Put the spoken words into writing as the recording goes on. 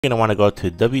You're going to want to go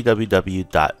to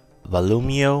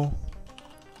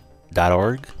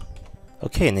www.volumio.org.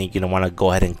 Okay, and then you're going to want to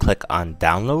go ahead and click on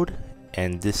download.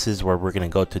 And this is where we're going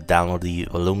to go to download the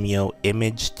Volumio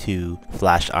image to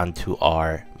flash onto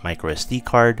our micro SD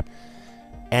card.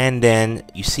 And then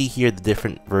you see here the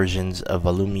different versions of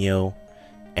Volumio.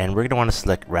 And we're going to want to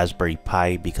select Raspberry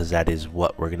Pi because that is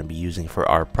what we're going to be using for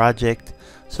our project.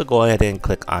 So go ahead and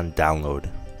click on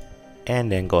download.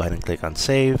 And then go ahead and click on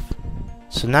save.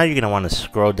 So now you're going to want to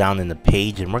scroll down in the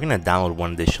page and we're going to download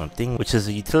one additional thing, which is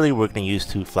a utility we're going to use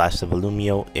to flash the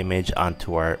Volumio image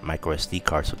onto our micro SD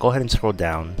card. So go ahead and scroll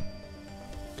down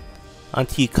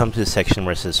until you come to the section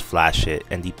where it says flash it,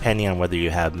 and depending on whether you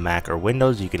have Mac or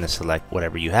Windows, you're going to select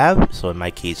whatever you have. So in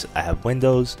my case I have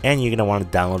Windows, and you're going to want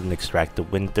to download and extract the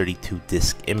Win32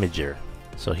 disk imager.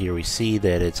 So here we see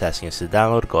that it's asking us to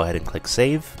download. Go ahead and click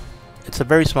save. It's a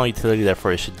very small utility,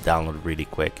 therefore it should download really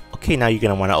quick. Okay, now you're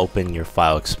going to want to open your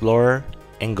File Explorer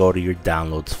and go to your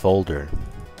Downloads folder.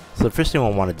 So the first thing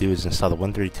we'll want to do is install the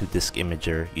Win32 Disk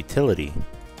Imager utility.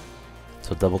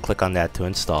 So double click on that to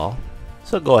install.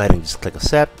 So go ahead and just click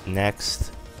Accept,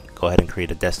 Next. Go ahead and create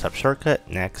a desktop shortcut,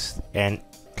 Next, and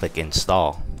click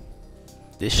Install.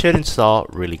 This should install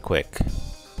really quick.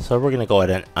 So we're going to go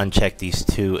ahead and uncheck these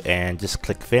two and just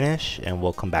click finish, and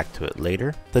we'll come back to it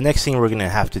later. The next thing we're going to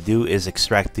have to do is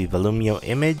extract the Volumio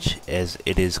image as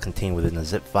it is contained within a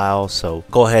zip file. So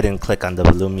go ahead and click on the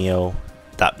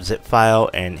volumio.zip file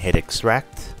and hit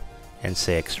extract and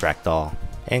say extract all,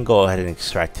 and go ahead and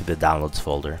extract to the downloads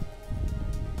folder.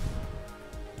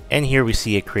 And here we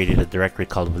see it created a directory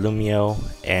called Volumio,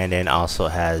 and then also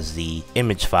has the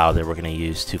image file that we're going to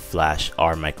use to flash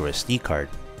our micro SD card.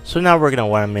 So now we're going to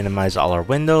want to minimize all our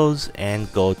windows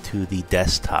and go to the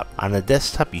desktop. On the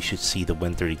desktop you should see the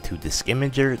Win32 Disk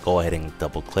Imager. Go ahead and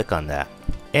double click on that.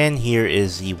 And here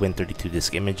is the Win32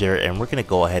 Disk Imager, and we're going to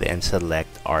go ahead and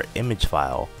select our image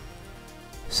file.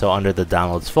 So under the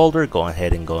downloads folder, go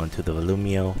ahead and go into the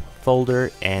Volumio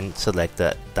folder and select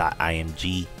the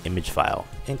 .img image file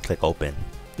and click open.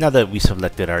 Now that we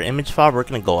selected our image file, we're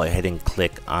going to go ahead and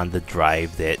click on the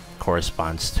drive that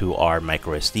corresponds to our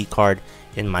micro SD card.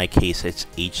 In my case it's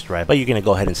H drive, but you're going to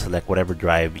go ahead and select whatever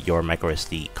drive your micro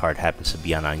SD card happens to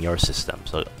be on your system.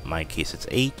 So in my case it's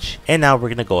H, and now we're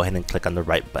going to go ahead and click on the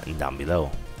right button down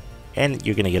below. And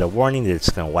you're going to get a warning that it's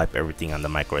going to wipe everything on the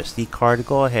micro SD card.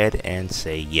 Go ahead and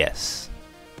say yes.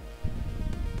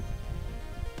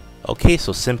 Okay,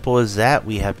 so simple as that.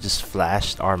 We have just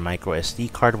flashed our micro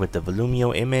SD card with the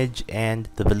Volumio image, and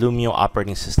the Volumio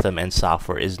operating system and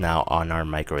software is now on our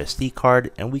micro SD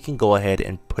card, and we can go ahead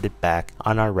and put it back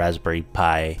on our Raspberry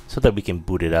Pi so that we can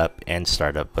boot it up and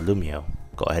start up Volumio.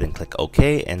 Go ahead and click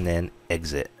OK and then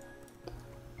exit.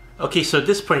 Okay, so at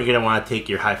this point you're going to want to take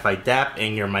your HiFi App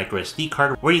and your micro SD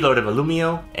card where you loaded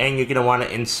Volumio, and you're going to want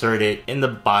to insert it in the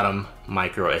bottom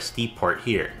micro SD port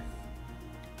here.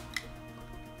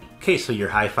 Okay, so your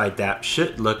HiFi App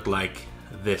should look like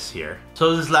this here.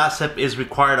 So this last step is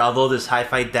required. Although this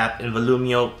HiFi App and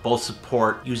Volumio both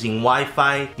support using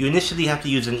Wi-Fi, you initially have to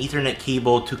use an Ethernet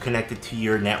cable to connect it to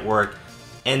your network,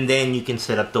 and then you can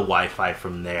set up the Wi-Fi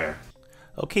from there.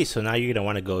 Okay, so now you're going to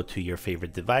want to go to your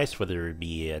favorite device, whether it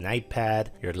be an iPad,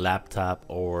 your laptop,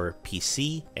 or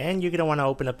PC, and you're going to want to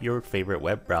open up your favorite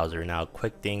web browser. Now,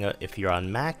 quick thing, if you're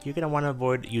on Mac, you're going to want to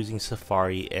avoid using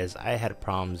Safari, as I had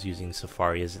problems using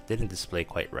Safari as it didn't display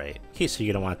quite right. Okay, so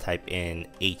you're going to want to type in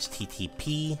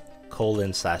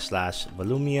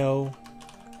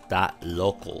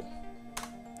http://volumio.local.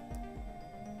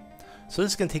 So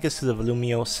this is going to take us to the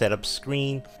Volumio setup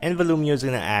screen, and Volumio is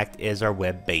going to act as our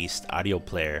web-based audio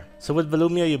player. So with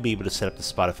Volumio, you'll be able to set up the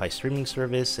Spotify streaming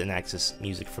service and access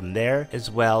music from there, as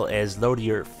well as load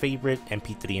your favorite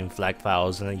MP3 and FLAC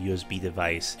files on a USB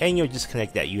device. And you'll just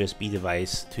connect that USB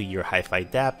device to your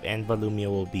HiFi App, and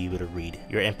Volumio will be able to read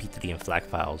your MP3 and FLAC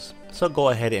files. So go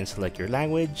ahead and select your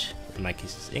language. In my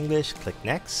case, it's English. Click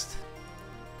Next.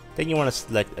 Then you want to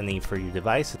select a name for your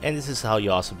device, and this is how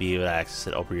you'll also be able to access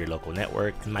it over your local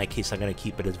network. In my case, I'm going to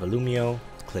keep it as Volumio.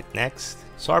 Click Next.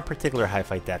 So our particular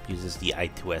HiFi App uses the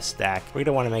I2S stack. We're going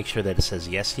to want to make sure that it says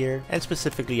yes here, and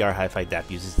specifically our HiFi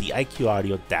App uses the IQ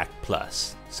Audio DAC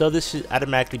Plus. So this should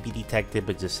automatically be detected,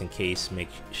 but just in case, make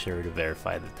sure to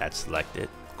verify that that's selected.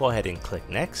 Go ahead and click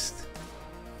Next.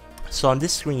 So on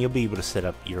this screen, you'll be able to set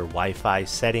up your Wi-Fi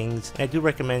settings. And I do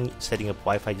recommend setting up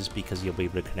Wi-Fi just because you'll be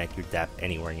able to connect your DAP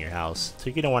anywhere in your house. So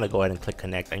you're going to want to go ahead and click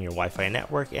connect on your Wi-Fi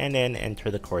network and then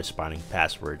enter the corresponding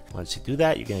password. Once you do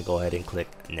that, you're going to go ahead and click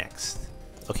next.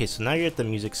 Okay, so now you're at the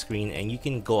music screen and you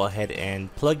can go ahead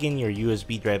and plug in your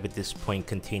USB drive at this point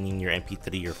containing your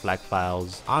MP3 or FLAC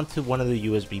files onto one of the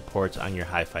USB ports on your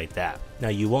High5D App. Now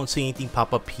you won't see anything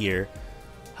pop up here,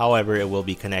 however it will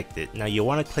be connected. Now you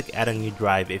want to click add a new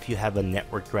drive if you have a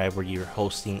network drive where you're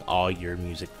hosting all your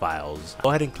music files. Go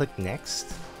ahead and click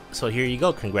next. So here you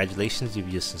go, congratulations, you've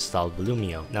just installed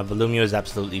Volumio. Now Volumio is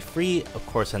absolutely free. Of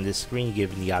course, on this screen you're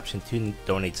given the option to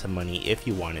donate some money if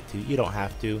you wanted to. You don't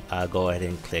have to. Go ahead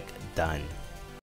and click done.